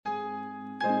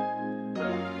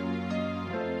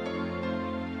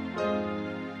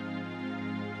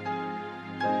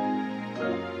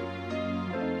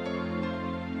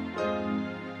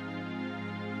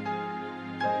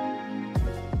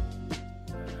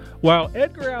While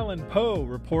Edgar Allan Poe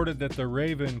reported that the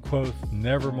raven, quoth,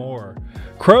 nevermore,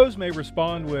 crows may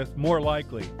respond with more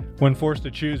likely when forced to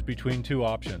choose between two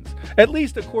options. At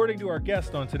least according to our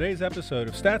guest on today's episode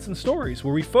of Stats and Stories,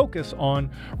 where we focus on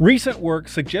recent work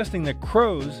suggesting that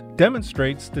crows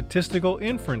demonstrate statistical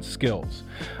inference skills.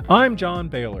 I'm John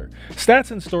Baylor.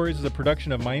 Stats and Stories is a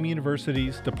production of Miami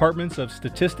University's Departments of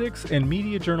Statistics and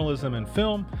Media Journalism and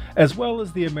Film, as well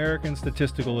as the American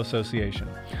Statistical Association.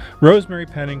 Rosemary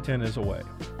Pennington is away.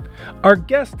 Our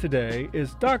guest today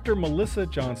is Dr. Melissa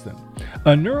Johnston,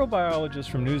 a neurobiologist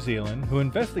from New Zealand who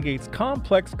investigates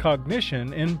complex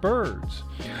cognition in birds.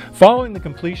 Following the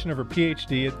completion of her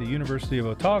PhD at the University of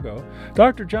Otago,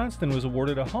 Dr. Johnston was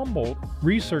awarded a Humboldt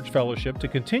Research Fellowship to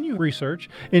continue research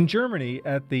in Germany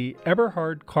at the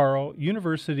Eberhard Karl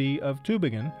University of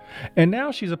Tübingen, and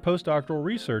now she's a postdoctoral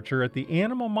researcher at the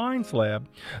Animal Minds Lab,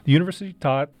 the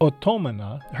Universität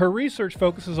Otago. Her research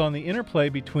focuses on the interplay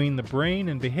between the brain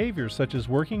and behaviors such as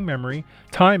working memory,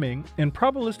 timing, and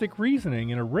probabilistic reasoning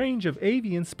in a range of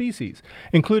avian species,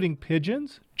 including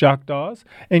pigeons, jackdaws,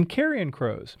 and carrion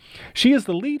crows. She is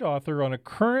the lead author on a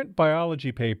current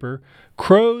biology paper,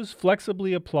 Crows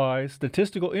Flexibly Apply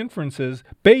Statistical Inferences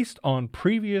Based on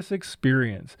Previous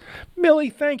Experience. Millie,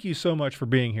 thank you so much for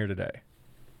being here today.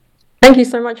 Thank you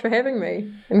so much for having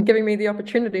me and giving me the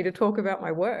opportunity to talk about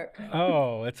my work.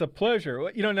 Oh, it's a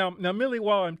pleasure. Now, Millie,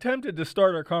 while I'm tempted to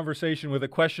start our conversation with a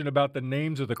question about the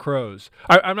names of the crows,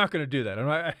 I'm not going to do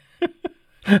that.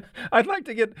 I'd like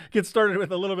to get started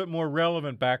with a little bit more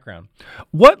relevant background.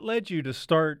 What led you to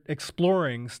start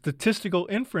exploring statistical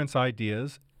inference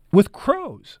ideas with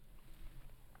crows?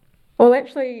 Well,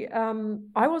 actually,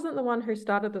 I wasn't the one who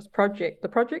started this project. The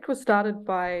project was started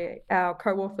by our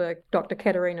co-author, Dr.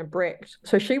 Katarina Brecht.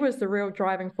 So she was the real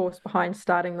driving force behind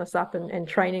starting this up and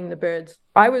training the birds.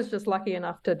 I was just lucky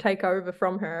enough to take over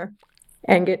from her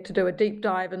and get to do a deep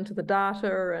dive into the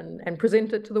data and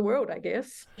present it to the world, I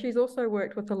guess. She's also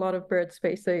worked with a lot of bird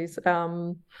species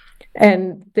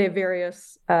and their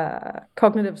various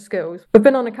cognitive skills. We've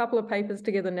been on a couple of papers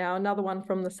together now, another one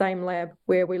from the same lab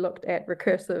where we looked at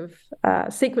recursive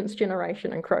sequence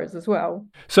generation in crows as well.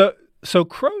 So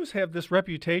crows have this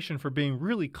reputation for being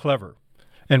really clever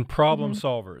and problem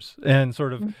solvers, and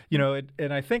sort of,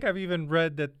 and I think I've even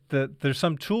read that there's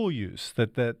some tool use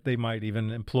that they might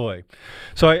even employ.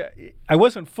 So I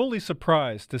wasn't fully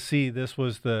surprised to see this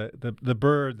was the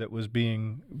bird that was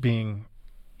being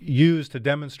used to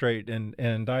demonstrate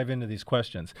and dive into these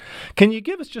questions. Can you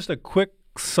give us just a quick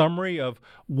summary of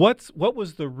what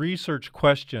was the research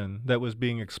question that was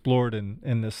being explored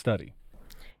in this study?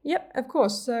 Yep, of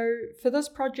course. So for this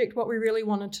project, what we really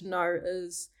wanted to know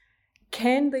is,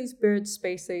 can these bird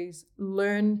species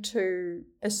learn to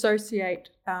associate,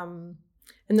 in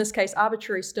this case,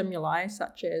 arbitrary stimuli,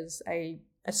 such as a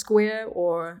square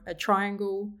or a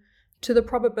triangle, to the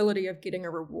probability of getting a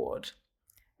reward?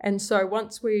 And so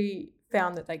once we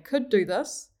found that they could do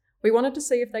this, we wanted to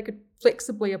see if they could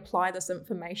flexibly apply this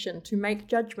information to make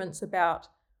judgments about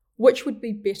which would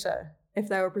be better if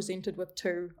they were presented with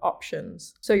two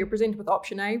options. So you're presented with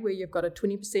option A, where you've got a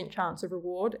 20% chance of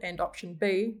reward, and option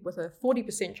B with a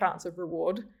 40% chance of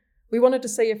reward. We wanted to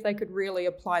see if they could really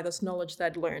apply this knowledge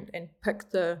they'd learned and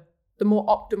pick the more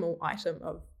optimal item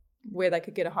of where they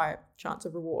could get a higher chance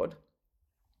of reward.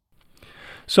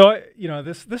 So,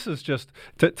 this is just,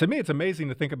 to me, it's amazing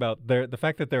to think about the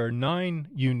fact that there are 9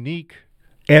 unique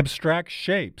abstract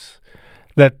shapes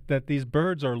that these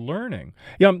birds are learning.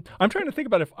 I'm trying to think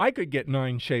about if I could get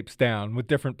 9 shapes down with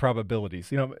different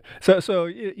probabilities. So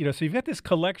you've got this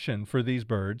collection for these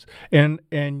birds, and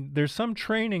there's some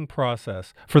training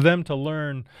process for them to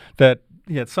learn that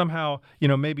somehow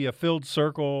maybe a filled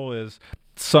circle is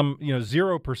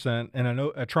 0% and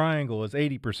a triangle is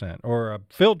 80%, or a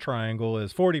filled triangle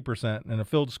is 40% and a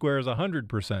filled square is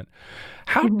 100%.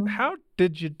 How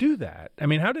did you do that? I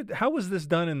mean, how was this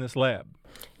done in this lab?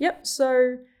 Yep.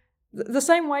 So the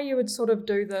same way you would sort of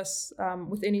do this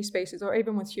with any species or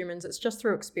even with humans, it's just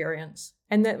through experience.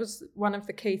 And that was one of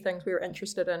the key things we were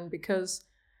interested in, because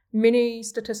many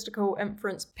statistical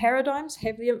inference paradigms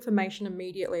have the information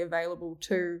immediately available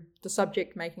to the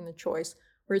subject making the choice,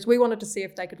 whereas we wanted to see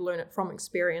if they could learn it from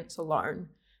experience alone.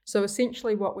 So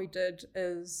essentially what we did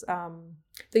is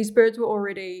these birds were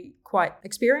already quite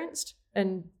experienced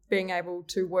in being able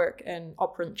to work in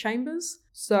operant chambers.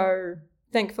 So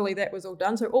thankfully that was all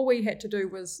done. So all we had to do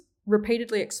was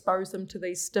repeatedly expose them to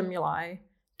these stimuli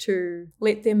to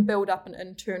let them build up an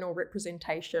internal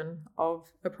representation of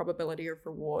a probability of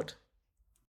reward.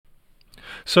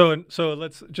 So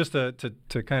let's just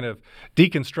to kind of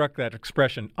deconstruct that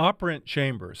expression, operant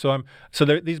chamber. So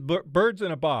these birds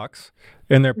in a box,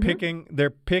 and they're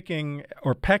picking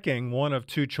or pecking one of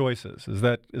two choices. Is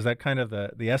that kind of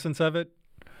the essence of it?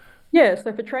 Yeah.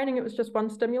 So for training, it was just one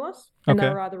stimulus, and they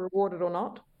were either rewarded or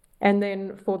not. And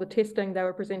then for the testing, they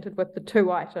were presented with the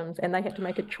two items, and they had to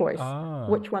make a choice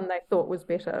which one they thought was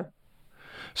better.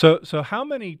 So how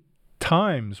many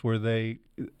times were they?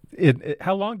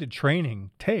 How long did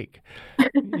training take?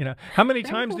 How many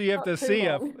times do you have to see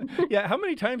how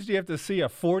many times do you have to see a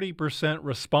 40%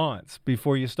 response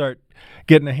before you start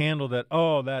getting a handle that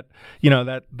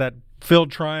that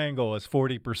filled triangle is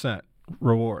 40%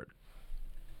 reward?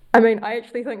 I mean, I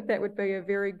actually think that would be a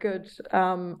very good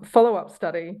follow-up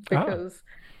study, because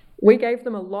we gave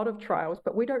them a lot of trials,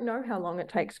 but we don't know how long it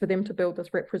takes for them to build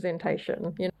this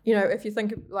representation. If you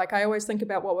think, like, I always think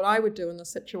about what I would do in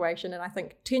this situation, and I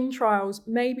think 10 trials,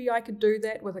 maybe I could do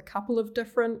that with a couple of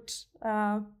different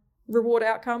reward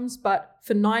outcomes, but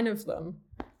for 9 of them,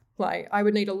 like, I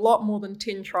would need a lot more than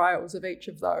 10 trials of each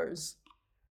of those.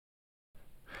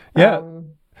 Yeah.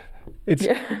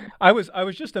 I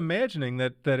was just imagining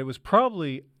that it was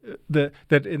probably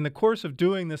that in the course of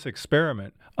doing this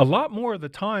experiment, a lot more of the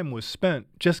time was spent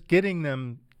just getting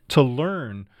them to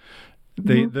learn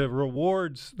the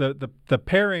rewards, the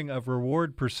pairing of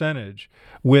reward percentage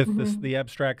with the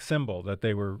abstract symbol that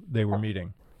they were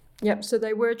meeting. Yep. So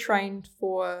they were trained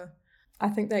for, I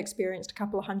think they experienced a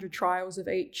couple of 100 trials of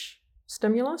each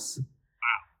stimulus,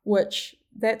 which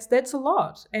that's a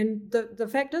lot. And the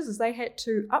fact is they had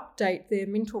to update their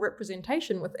mental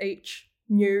representation with each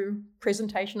new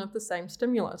presentation of the same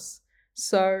stimulus.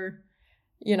 So,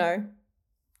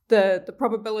 the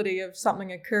probability of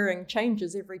something occurring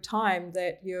changes every time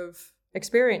that you've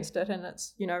experienced it, and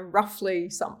it's, roughly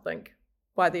something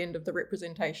by the end of the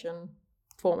representation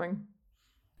forming.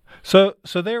 So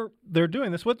they're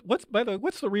doing this. What's by the way,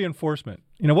 what's the reinforcement?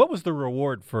 What was the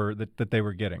reward for that they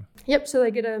were getting? Yep. So they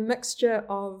get a mixture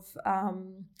of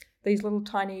these little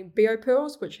tiny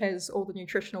biopearls, which has all the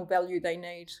nutritional value they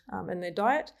need in their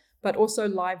diet, but also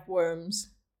live worms.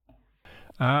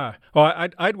 Well,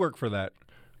 I'd work for that.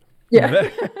 Yeah.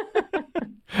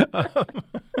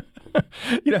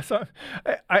 So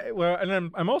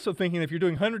and I'm also thinking, if you're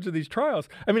doing hundreds of these trials,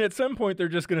 I mean, at some point they're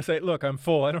just going to say, "Look, I'm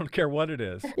full. I don't care what it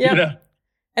is." Yeah.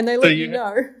 And they let you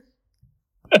know.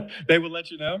 They will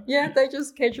let you know? Yeah, they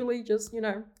just casually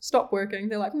stop working.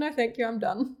 They're like, "No, thank you, I'm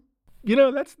done."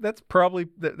 That's probably,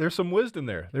 there's some wisdom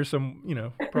there. There's some,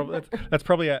 probably that's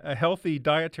probably a healthy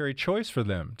dietary choice for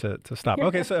them to stop.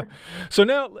 Okay,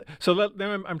 now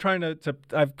I'm trying to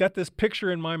I've got this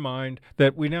picture in my mind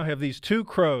that we now have these 2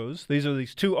 crows. These are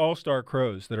these 2 all-star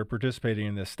crows that are participating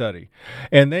in this study,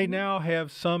 and they now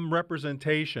have some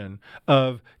representation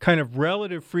of kind of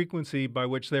relative frequency by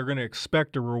which they're going to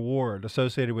expect a reward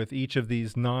associated with each of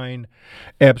these 9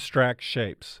 abstract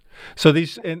shapes. So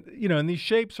these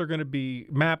shapes are going to be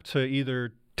mapped to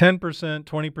either 10%,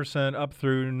 20%, up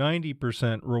through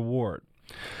 90% reward.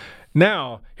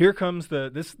 Now, here comes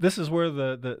this is where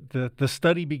the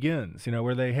study begins,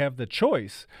 where they have the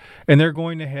choice, and they're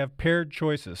going to have paired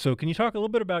choices. So can you talk a little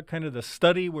bit about kind of the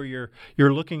study where you're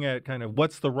looking at kind of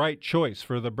what's the right choice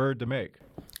for the bird to make?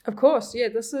 Of course, yeah.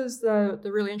 This is the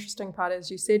really interesting part, as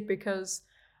you said, because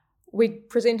we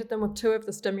presented them with 2 of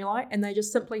the stimuli, and they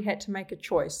just simply had to make a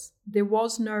choice. There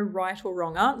was no right or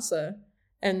wrong answer,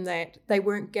 in that they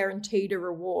weren't guaranteed a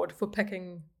reward for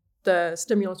picking the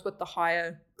stimulus with the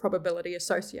higher probability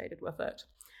associated with it.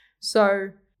 So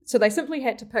they simply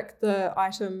had to pick the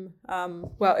item.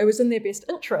 It was in their best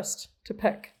interest to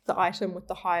pick the item with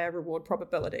the higher reward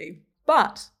probability.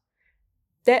 But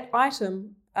that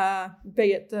item,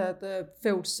 be it the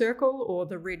filled circle or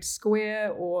the red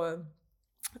square or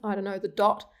the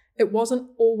dot, it wasn't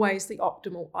always the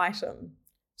optimal item.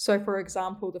 So, for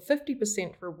example, the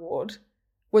 50% reward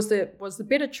was the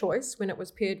better choice when it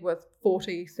was paired with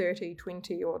 40, 30,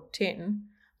 20, or 10,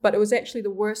 but it was actually the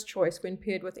worst choice when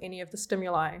paired with any of the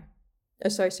stimuli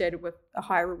associated with a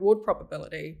higher reward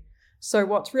probability. So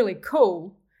what's really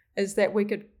cool is that we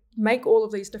could make all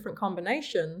of these different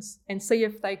combinations and see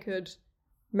if they could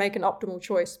make an optimal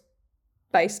choice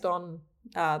based on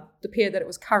the pair that it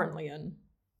was currently in.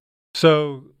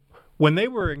 So when they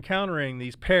were encountering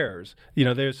these pairs, they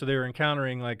were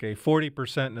encountering like a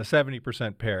 40% and a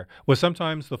 70% pair. Was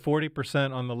sometimes the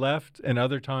 40% on the left and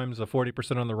other times the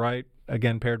 40% on the right,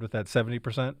 again paired with that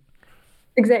 70%?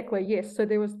 Exactly, yes. So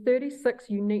there was 36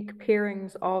 unique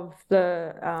pairings of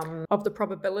the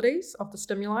probabilities of the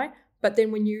stimuli, but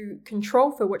then when you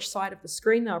control for which side of the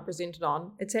screen they were presented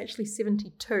on, it's actually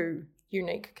 72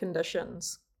 unique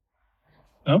conditions.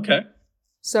 Okay.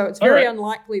 So it's very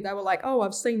unlikely they were like, oh,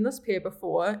 I've seen this pair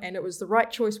before and it was the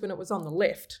right choice when it was on the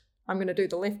left. I'm going to do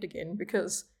the left again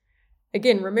because,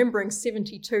 again, remembering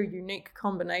 72 unique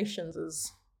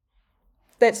combinations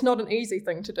that's not an easy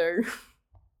thing to do.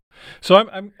 So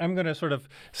I'm going to sort of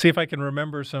see if I can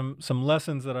remember some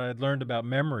lessons that I had learned about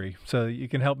memory, so you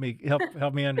can help me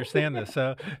understand this.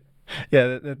 So,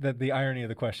 yeah, the irony of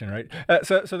the question, right?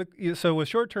 So with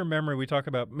short-term memory, we talk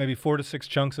about maybe 4 to 6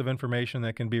 chunks of information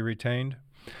that can be retained.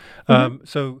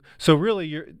 So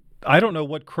really, I don't know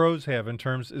what crows have in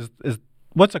terms is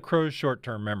what's a crow's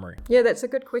short-term memory? Yeah, that's a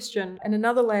good question. In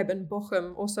another lab in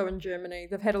Bochum, also in Germany,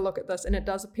 they've had a look at this, and it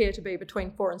does appear to be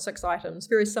between 4 and 6 items,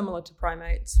 very similar to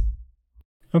primates.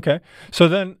 Okay. So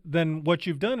then what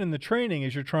you've done in the training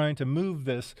is you're trying to move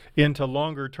this into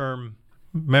longer-term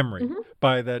memory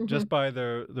by that just by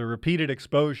the repeated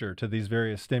exposure to these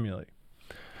various stimuli.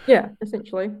 Yeah,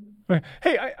 essentially.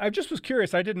 Hey, I just was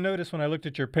curious. I didn't notice when I looked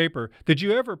at your paper. Did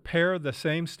you ever pair the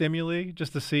same stimuli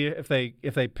just to see if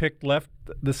they picked left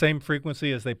the same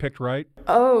frequency as they picked right?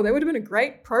 Oh, that would have been a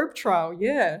great probe trial.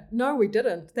 Yeah. No, we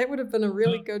didn't. That would have been a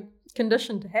really good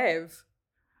condition to have.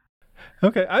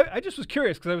 Okay, I just was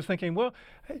curious because I was thinking, well,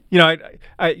 you know,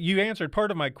 you answered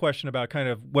part of my question about kind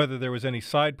of whether there was any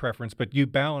side preference, but you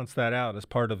balanced that out as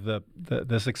part of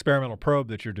this experimental probe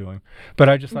that you're doing. But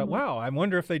I just thought, wow, I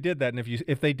wonder if they did that, and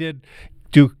if they did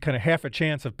do kind of half a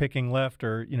chance of picking left,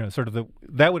 or sort of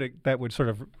that would sort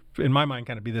of, in my mind,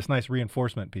 kind of be this nice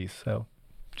reinforcement piece. So,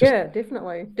 yeah,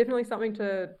 definitely something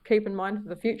to keep in mind for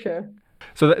the future.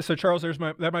 So Charles,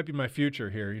 that might be my future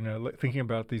here. Thinking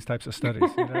about these types of studies.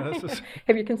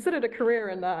 Have you considered a career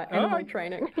in animal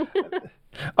training?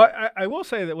 I will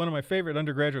say that one of my favorite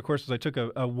undergraduate courses, I took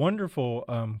a wonderful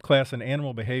class in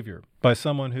animal behavior by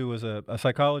someone who was a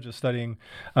psychologist studying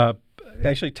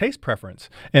actually taste preference,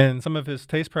 and some of his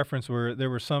taste preference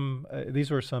were some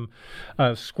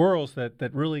squirrels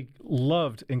that really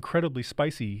loved incredibly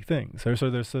spicy things.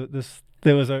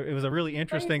 It was a really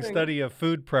interesting study of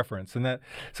food preference, and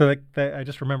I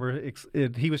just remember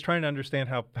he was trying to understand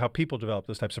how people develop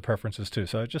those types of preferences too.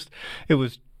 So it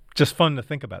was just fun to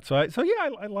think about.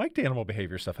 I liked animal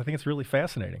behavior stuff. I think it's really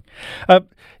fascinating.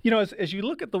 As you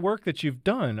look at the work that you've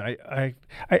done, I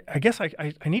guess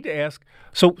I need to ask.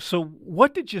 So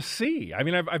what did you see? I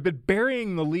mean, I've been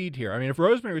burying the lead here. I mean, if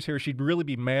Rosemary was here, she'd really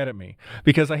be mad at me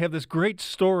because I have this great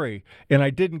story and I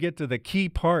didn't get to the key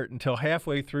part until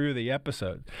halfway through the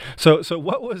episode. So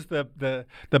what was the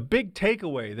big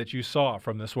takeaway that you saw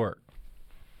from this work?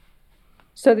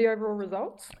 So the overall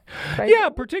results? Basically? Yeah,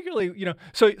 particularly,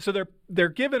 so they're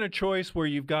given a choice where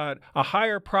you've got a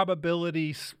higher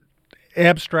probability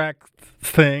abstract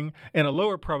thing and a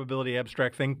lower probability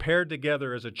abstract thing paired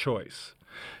together as a choice.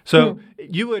 So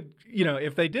you would,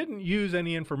 if they didn't use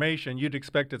any information, you'd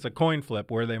expect it's a coin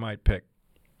flip where they might pick.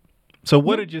 So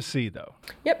what did you see, though?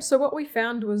 Yep, so what we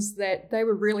found was that they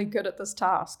were really good at this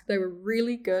task. They were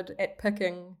really good at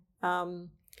picking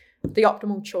the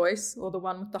optimal choice, or the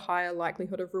one with the higher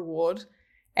likelihood of reward.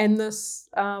 And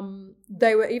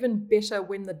they were even better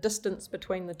when the distance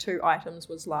between the two items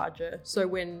was larger. So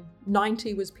when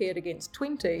 90 was paired against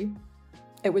 20,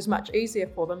 it was much easier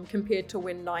for them compared to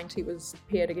when 90 was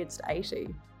paired against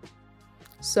 80.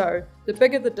 So the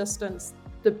bigger the distance,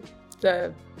 the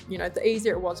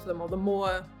easier it was for them, or the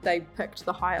more they picked,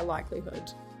 the higher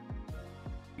likelihood.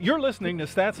 You're listening to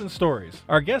Stats and Stories.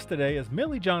 Our guest today is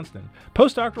Millie Johnston,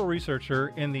 postdoctoral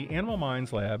researcher in the Animal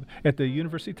Minds Lab at the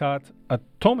Universitat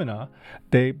Autònoma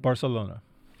de Barcelona.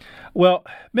 Well,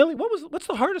 Millie, what's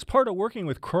the hardest part of working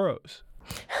with crows?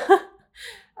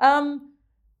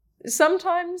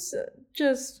 Sometimes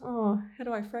how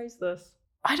do I phrase this?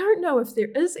 I don't know if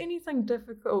there is anything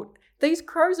difficult. These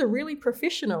crows are really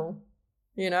professional,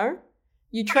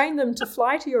 You train them to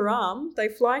fly to your arm, they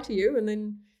fly to you, and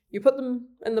then you put them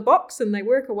in the box and they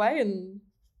work away, and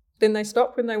then they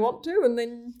stop when they want to, and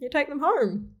then you take them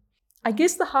home. I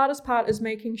guess the hardest part is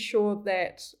making sure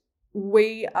that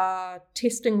we are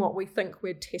testing what we think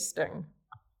we're testing.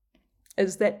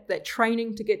 Is that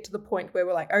training to get to the point where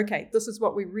we're like, okay, this is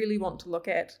what we really want to look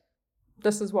at.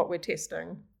 This is what we're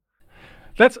testing.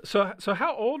 That's so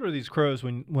how old are these crows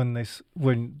when they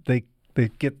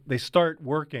start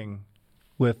working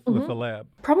with the lab?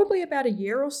 Probably about a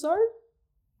year or so.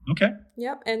 Okay.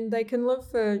 Yep, and they can live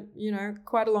for,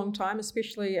 quite a long time,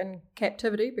 especially in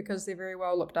captivity, because they're very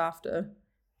well looked after.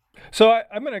 So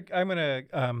I'm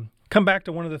gonna come back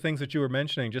to one of the things that you were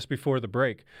mentioning just before the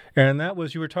break, and that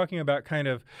was you were talking about kind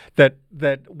of that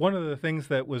one of the things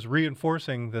that was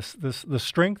reinforcing the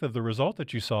strength of the result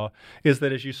that you saw is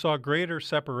that as you saw greater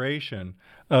separation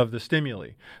of the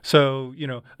stimuli. So,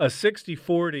 a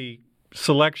 60-40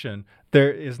 selection,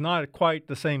 there is not quite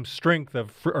the same strength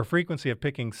of or frequency of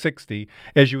picking 60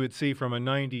 as you would see from a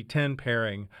 90-10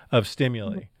 pairing of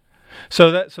stimuli.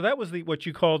 So that was what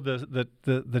you called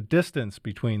the distance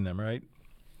between them, right?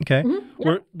 Okay. Mm-hmm.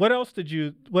 Yeah. What else did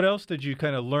you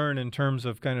kind of learn in terms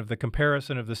of kind of the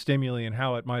comparison of the stimuli and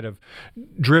how it might have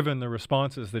driven the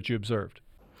responses that you observed?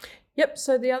 Yep.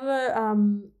 So the other,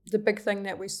 the big thing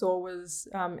that we saw was,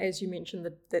 as you mentioned,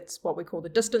 that's what we call the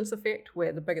distance effect,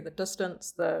 where the bigger the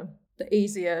distance, the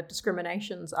easier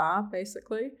discriminations are,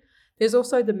 basically. There's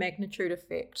also the magnitude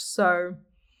effect. So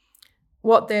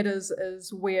what that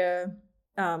is where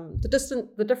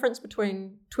the difference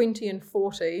between 20 and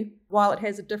 40, while it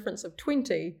has a difference of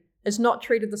 20, is not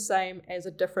treated the same as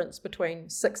a difference between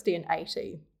 60 and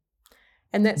 80.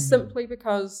 And that's simply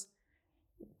because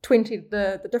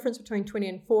the difference between 20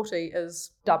 and 40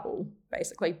 is double,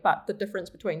 basically, but the difference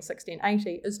between 60 and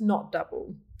 80 is not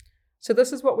double. So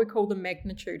this is what we call the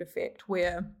magnitude effect,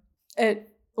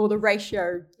 or the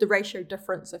ratio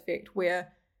difference effect, where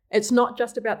it's not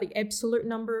just about the absolute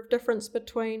number of difference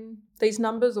between these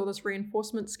numbers or this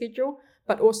reinforcement schedule,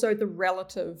 but also the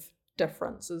relative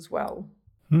difference as well.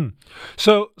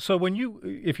 So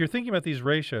if you're thinking about these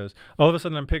ratios, all of a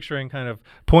sudden I'm picturing kind of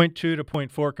 0.2 to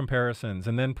 0.4 comparisons,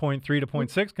 and then 0.3 to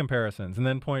 0.6 comparisons, and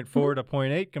then 0.4 to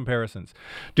 0.8 comparisons.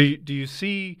 Do you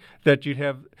see that you'd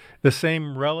have the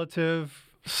same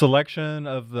relative selection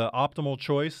of the optimal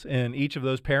choice in each of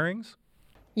those pairings?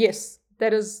 Yes,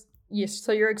 that is. Yes,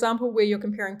 so your example where you're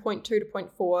comparing 0.2 to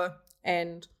 0.4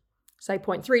 and say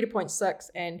 0.3 to 0.6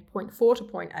 and 0.4 to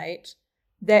 0.8,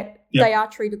 they are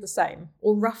treated the same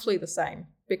or roughly the same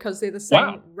because they're the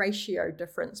same ratio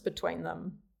difference between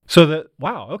them. So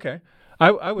okay.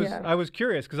 I was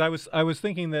curious because I was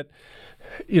thinking that,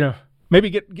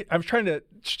 maybe I was trying to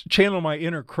channel my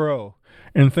inner crow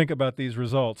and think about these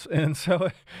results. And so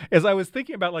as I was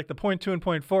thinking about like the 0.2 and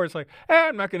 0.4, it's like,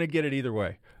 I'm not going to get it either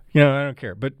way. I don't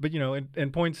care. But in 0.6,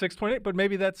 0.8, but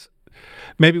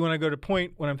maybe when I go to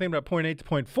when I'm thinking about 0.8 to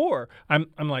 0.4,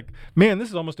 I'm like, man, this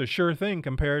is almost a sure thing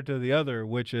compared to the other,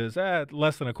 which is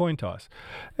less than a coin toss.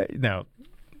 Now,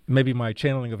 maybe my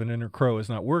channeling of an inner crow is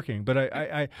not working, but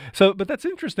but that's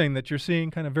interesting that you're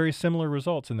seeing kind of very similar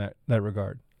results in that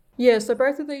regard. Yeah, so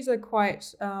both of these are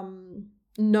quite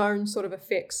known sort of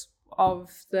effects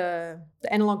of the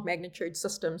analog magnitude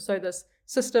system. So this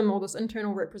system or this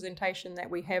internal representation that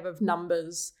we have of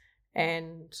numbers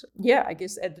and I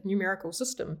guess at the numerical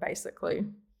system basically.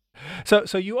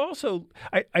 So you also,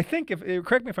 I think,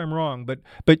 correct me if I'm wrong,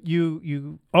 but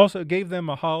you also gave them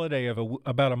a holiday of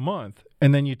about a month,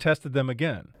 and then you tested them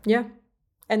again. Yeah,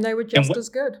 and they were just as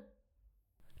good.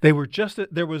 They were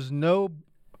there was no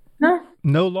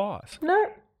loss. No,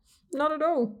 not at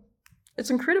all. It's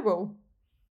incredible.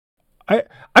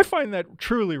 I find that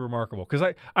truly remarkable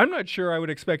because I'm not sure I would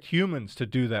expect humans to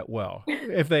do that well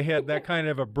if they had that kind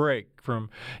of a break from,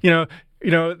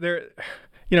 they're,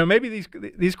 maybe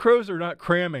these crows are not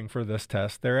cramming for this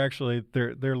test. They're actually,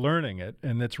 they're learning it,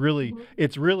 and it's really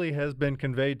has been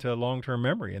conveyed to long-term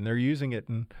memory, and they're using it,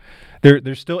 and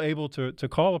they're still able to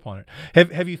call upon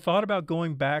it. Have you thought about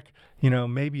going back,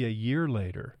 maybe a year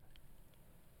later?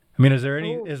 I mean, is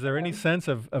there any sense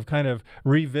of kind of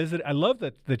revisit? I love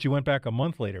that you went back a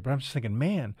month later, but I'm just thinking,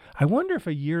 man, I wonder if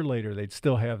a year later they'd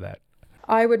still have that.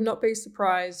 I would not be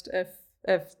surprised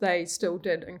if they still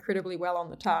did incredibly well on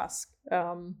the task.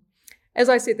 As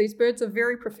I said, these birds are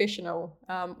very professional,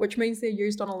 which means they're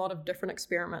used on a lot of different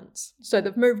experiments. So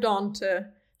they've moved on to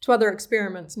other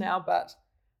experiments now, but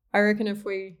I reckon if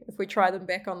we try them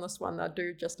back on this one, they'll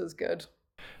do just as good.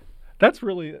 That's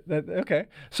really okay.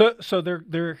 So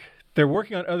they're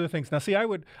working on other things now. See, I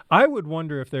would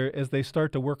wonder if as they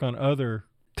start to work on other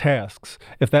tasks,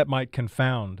 if that might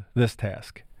confound this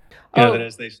task. That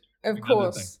as they of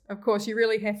course, you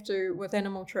really have to with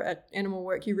animal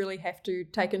work. You really have to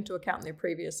take into account their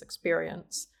previous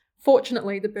experience.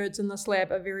 Fortunately, the birds in this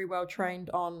lab are very well trained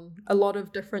on a lot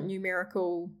of different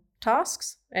numerical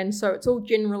tasks, and so it's all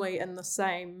generally in the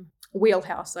same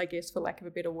wheelhouse, I guess, for lack of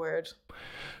a better word.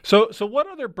 So what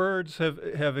other birds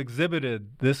have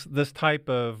exhibited this type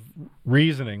of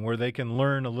reasoning where they can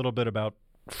learn a little bit about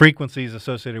frequencies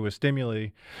associated with stimuli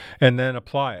and then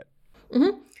apply it?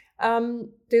 Mm-hmm.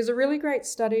 There's a really great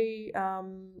study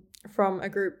from a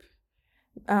group.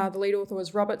 The lead author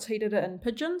was Roberts. He did it in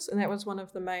pigeons, and that was one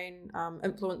of the main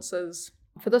influences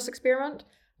for this experiment.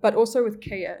 but also with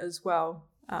Kia as well.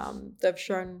 They've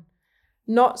shown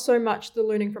not so much the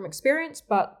learning from experience,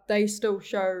 but they still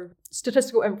show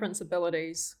statistical inference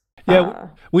abilities. Yeah,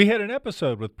 we had an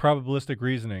episode with probabilistic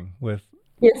reasoning with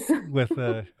yes with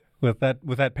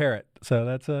that parrot. So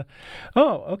that's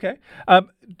okay.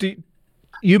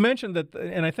 You mentioned that,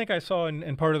 and I think I saw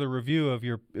in part of the review of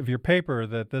your paper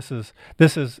that this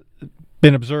has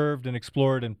been observed and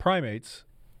explored in primates,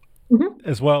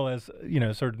 as well as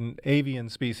certain avian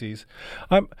species.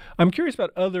 I'm curious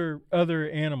about other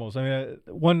animals. I mean,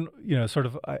 one sort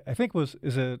of I think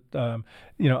is it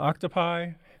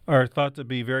octopi are thought to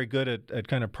be very good at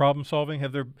kind of problem solving.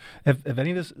 Have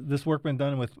any of this work been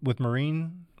done with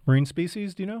marine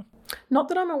species? Do you know? Not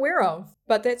that I'm aware of,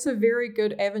 but that's a very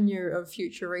good avenue of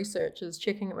future research, is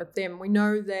checking it with them. We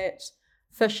know that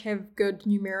fish have good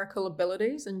numerical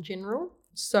abilities in general,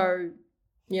 so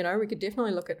we could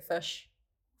definitely look at fish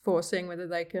for seeing whether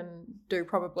they can do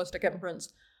probabilistic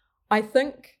inference. I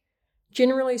think,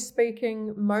 generally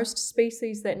speaking, most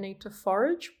species that need to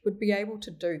forage would be able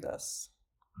to do this,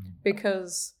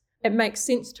 because it makes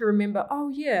sense to remember, oh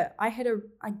yeah,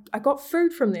 I got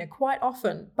food from there quite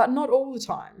often, but not all the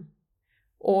time.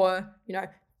 Or,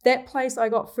 that place I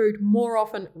got food more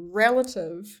often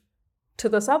relative to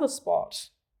this other spot.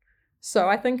 So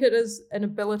I think it is an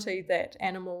ability that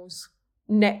animals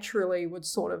naturally would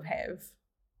sort of have.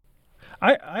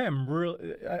 I'm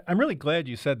really glad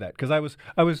you said that, because I was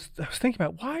thinking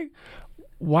about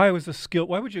why was this skill?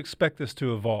 Why would you expect this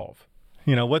to evolve?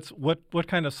 What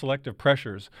kind of selective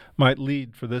pressures might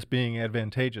lead for this being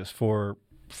advantageous for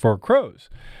crows?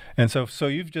 And so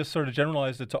you've just sort of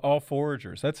generalized it to all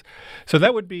foragers.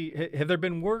 That would be. Have there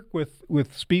been work with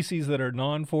species that are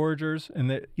non-foragers, and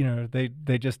that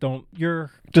they just don't?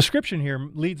 Your description here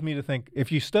leads me to think,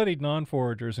 if you studied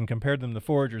non-foragers and compared them to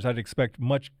foragers, I'd expect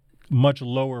much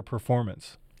lower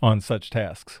performance on such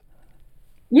tasks.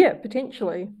 Yeah,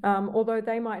 potentially. Although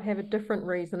they might have a different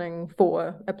reasoning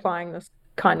for applying this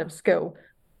kind of skill.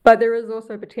 But there is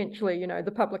also potentially,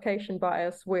 the publication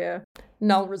bias where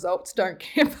null results don't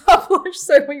get published,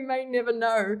 so we may never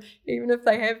know, even if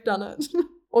they have done it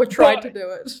or tried to do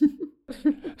it.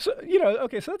 So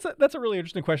so that's a really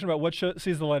interesting question about what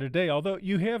sees the light of day. Although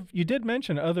you did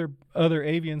mention other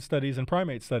avian studies and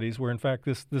primate studies where, in fact,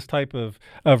 this type of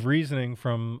reasoning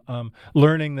from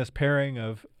learning this pairing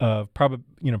of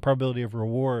probability of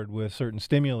reward with certain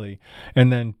stimuli,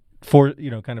 and then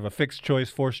kind of a fixed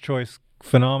choice, forced choice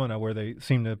phenomena where they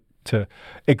seem to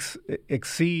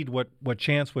exceed what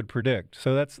chance would predict.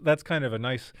 So that's kind of a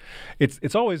nice.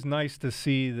 It's always nice to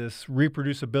see this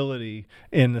reproducibility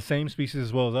in the same species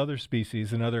as well as other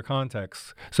species in other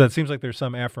contexts. So it seems like there's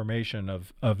some affirmation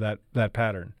of that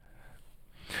pattern.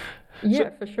 Yeah,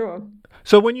 for sure.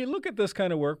 So when you look at this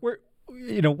kind of work, what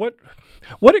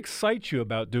excites you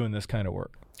about doing this kind of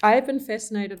work? I have been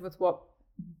fascinated with what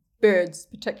birds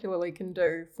particularly can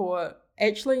do for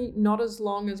actually not as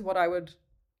long as what I would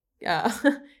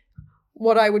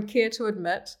care to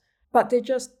admit, but they're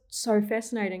just so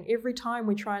fascinating. Every time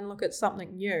we try and look at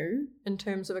something new in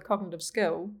terms of a cognitive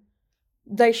skill,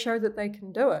 they show that they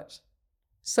can do it.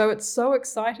 So it's so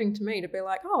exciting to me to be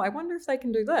like, oh, I wonder if they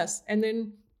can do this. And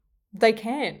then they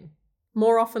can,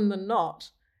 more often than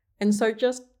not. And so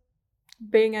just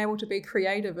being able to be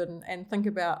creative and think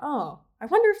about, oh, I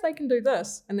wonder if they can do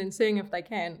this, and then seeing if they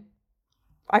can,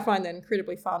 I find that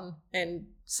incredibly fun and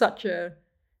such a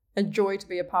joy to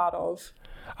be a part of.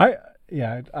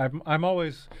 I'm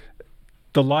always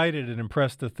delighted and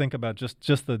impressed to think about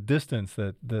just the distance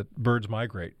that birds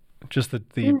migrate. Just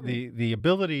the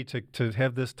ability to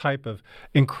have this type of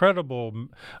incredible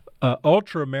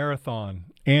ultra marathon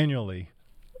annually,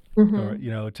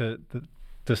 or,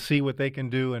 to see what they can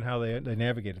do and how they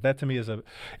navigate it. That to me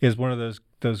is one of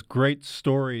those great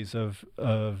stories of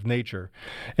nature,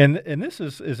 and this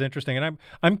is interesting. And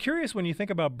I'm curious, when you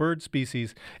think about bird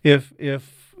species, if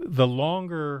the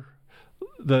longer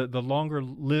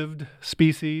lived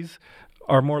species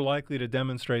are more likely to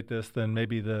demonstrate this than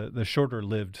maybe the shorter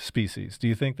lived species. Do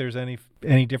you think there's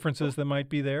any differences that might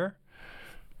be there?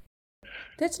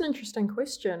 That's an interesting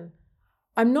question.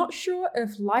 I'm not sure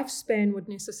if lifespan would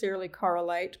necessarily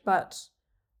correlate, but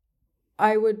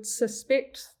I would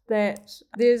suspect that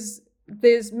there's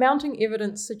mounting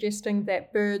evidence suggesting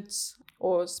that birds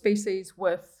or species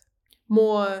with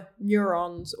more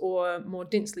neurons or more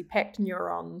densely packed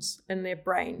neurons in their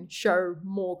brain show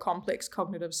more complex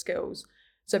cognitive skills.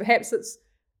 So perhaps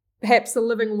they're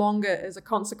living longer as a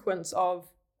consequence of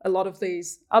a lot of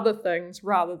these other things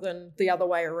rather than the other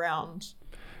way around.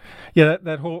 Yeah,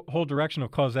 that whole direction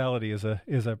of causality is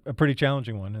a pretty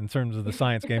challenging one in terms of the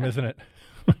science game, isn't it?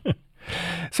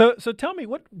 So tell me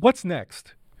what's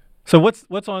next. So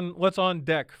what's on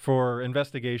deck for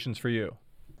investigations for you?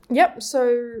 Yep.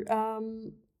 So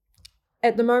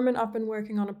at the moment, I've been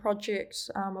working on a project.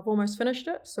 I've almost finished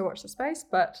it, so watch the space.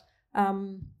 But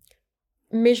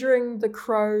measuring the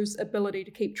crow's ability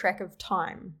to keep track of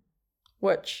time,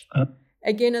 which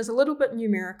again is a little bit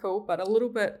numerical, but a little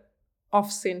bit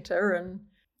off center. And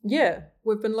yeah,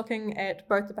 we've been looking at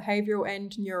both the behavioral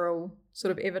and neural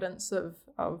sort of evidence of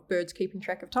birds keeping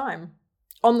track of time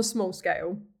on the small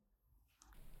scale.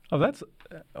 Oh, that's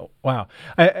wow.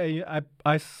 I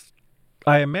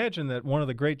imagine that one of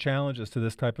the great challenges to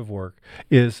this type of work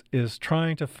is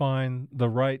trying to find the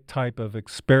right type of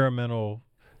experimental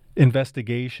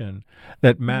investigation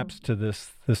that maps to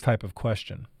this type of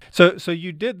question. So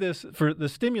you did this for the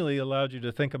stimuli allowed you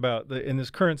to think about in this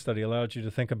current study allowed you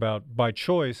to think about by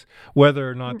choice whether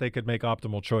or not they could make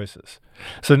optimal choices.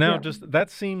 So now just that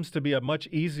seems to be a much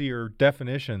easier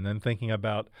definition than thinking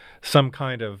about some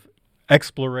kind of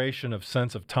exploration of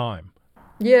sense of time.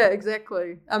 Yeah,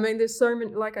 exactly. I mean, there's so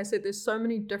many, like I said, there's so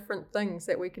many different things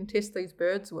that we can test these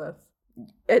birds with.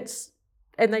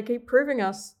 And they keep proving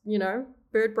us,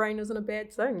 bird brain isn't a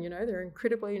bad thing, they're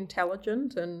incredibly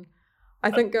intelligent. And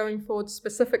I think going forward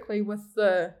specifically with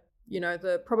the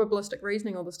probabilistic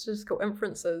reasoning or the statistical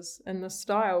inferences in this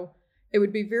style, it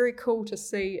would be very cool to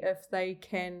see if they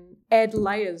can add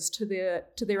layers to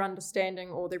their understanding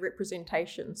or their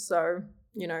representation. So,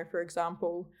 for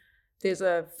example, there's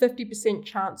a 50%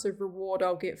 chance of reward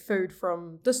I'll get food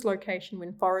from this location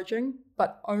when foraging,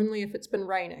 but only if it's been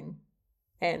raining.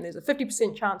 And there's a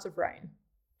 50% chance of rain.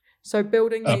 So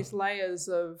building these layers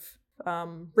of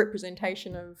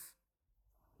representation of,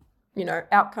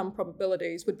 outcome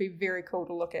probabilities would be very cool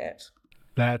to look at.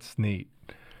 That's neat.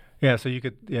 Yeah, so you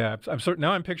could, now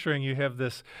I'm picturing you have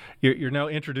this, you're now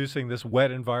introducing this wet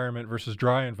environment versus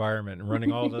dry environment and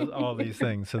running all these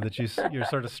things so that you're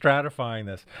sort of stratifying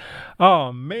this.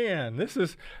 Oh man, this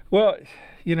is,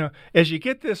 as you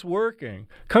get this working,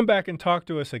 come back and talk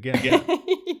to us again.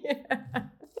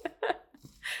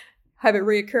 Have a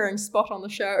reoccurring spot on the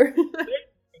show.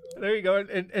 There you go.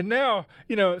 And now,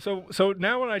 so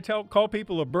now when I call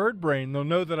people a bird brain, they'll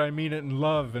know that I mean it in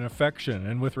love and affection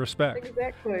and with respect.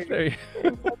 Exactly.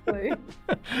 Exactly.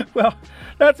 Well,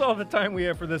 that's all the time we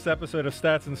have for this episode of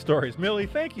Stats and Stories. Millie,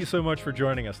 thank you so much for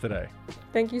joining us today.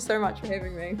 Thank you so much for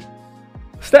having me.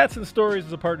 Stats and Stories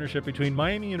is a partnership between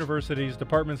Miami University's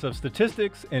Departments of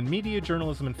Statistics and Media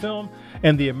Journalism and Film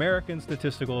and the American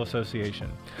Statistical Association.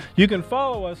 You can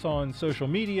follow us on social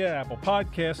media, Apple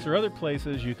Podcasts, or other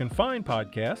places you can find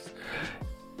podcasts.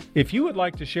 If you would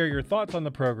like to share your thoughts on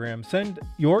the program, send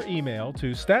your email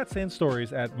to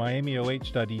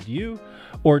statsandstories@miamioh.edu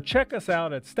or check us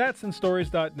out at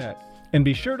statsandstories.net. And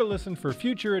be sure to listen for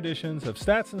future editions of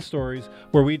Stats and Stories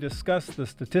where we discuss the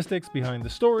statistics behind the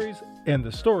stories and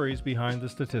the stories behind the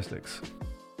statistics.